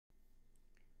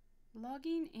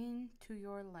Logging into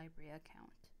your library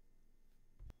account.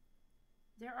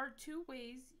 There are two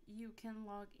ways you can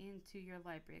log into your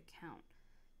library account.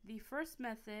 The first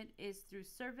method is through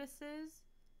services,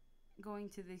 going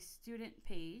to the student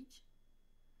page.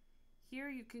 Here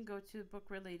you can go to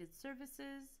book-related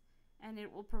services and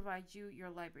it will provide you your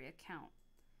library account.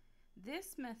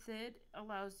 This method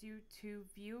allows you to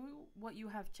view what you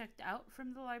have checked out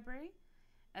from the library,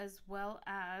 as well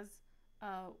as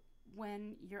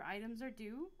when your items are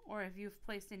due or if you've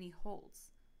placed any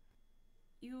holds.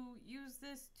 You use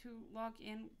this to log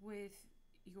in with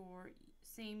your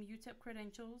same UTEP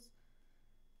credentials.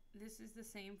 This is the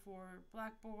same for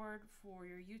Blackboard, for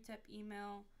your UTEP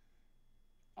email.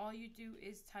 All you do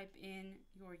is type in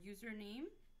your username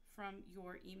from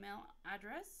your email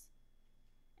address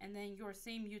and then your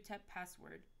same UTEP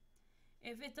password.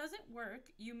 If it doesn't work,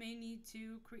 you may need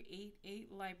to create a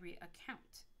library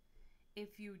account.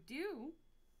 If you do,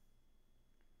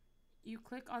 you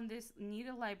click on this Need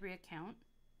a Library Account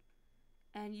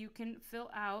and you can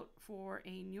fill out for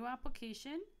a new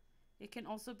application. It can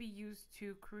also be used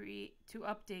to update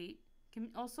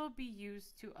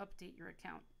your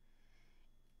account.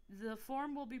 The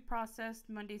form will be processed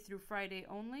Monday through Friday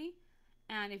only,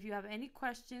 and if you have any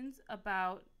questions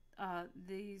about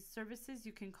these services,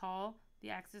 you can call the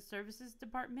Access Services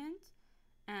Department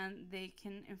and they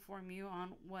can inform you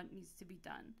on what needs to be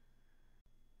done.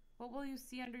 What will you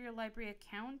see under your library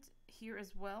account here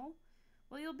as well?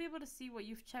 Well, you'll be able to see what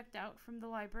you've checked out from the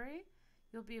library.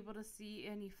 You'll be able to see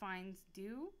any fines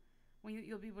due.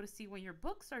 You'll be able to see when your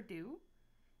books are due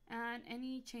and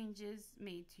any changes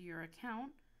made to your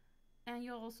account. And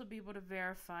you'll also be able to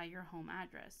verify your home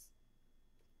address.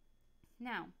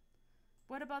 Now,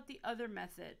 what about the other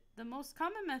method? The most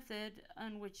common method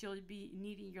on which you'll be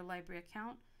needing your library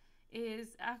account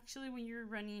is actually when you're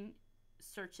running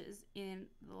searches in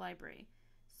the library.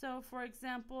 So for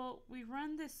example, we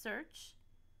run this search,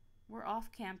 we're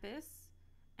off campus,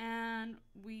 and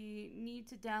we need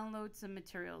to download some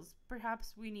materials.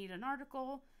 Perhaps we need an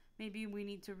article, maybe we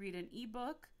need to read an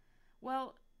ebook.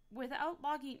 Well, without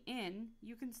logging in,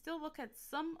 you can still look at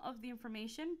some of the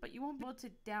information, but you won't be able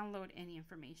to download any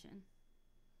information.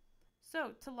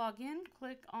 So to log in,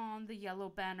 click on the yellow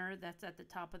banner that's at the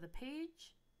top of the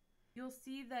page. You'll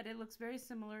see that it looks very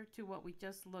similar to what we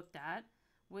just looked at,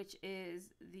 which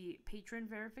is the patron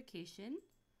verification.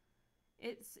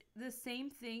 It's the same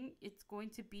thing. It's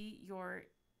going to be your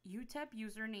UTEP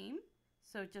username.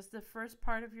 So just the first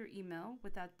part of your email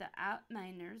without the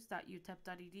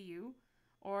 @miners.utep.edu,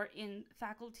 or in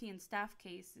faculty and staff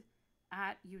case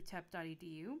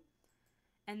 @utep.edu,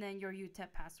 and then your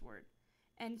UTEP password.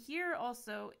 And here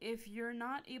also, if you're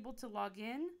not able to log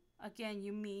in, again,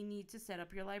 you may need to set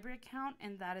up your library account,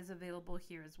 and that is available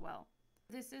here as well.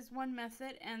 This is one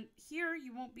method, and here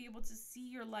you won't be able to see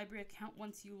your library account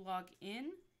once you log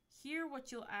in. Here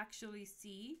what you'll actually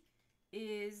see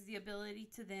is the ability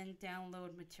to then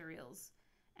download materials.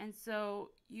 And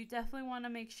so you definitely want to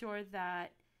make sure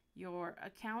that your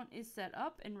account is set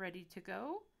up and ready to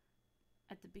go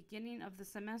at the beginning of the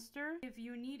semester. If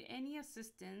you need any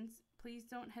assistance, please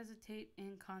don't hesitate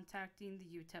in contacting the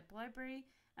UTEP Library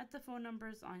at the phone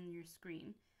numbers on your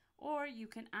screen, or you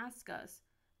can ask us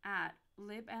at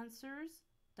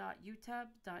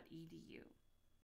libanswers.utep.edu.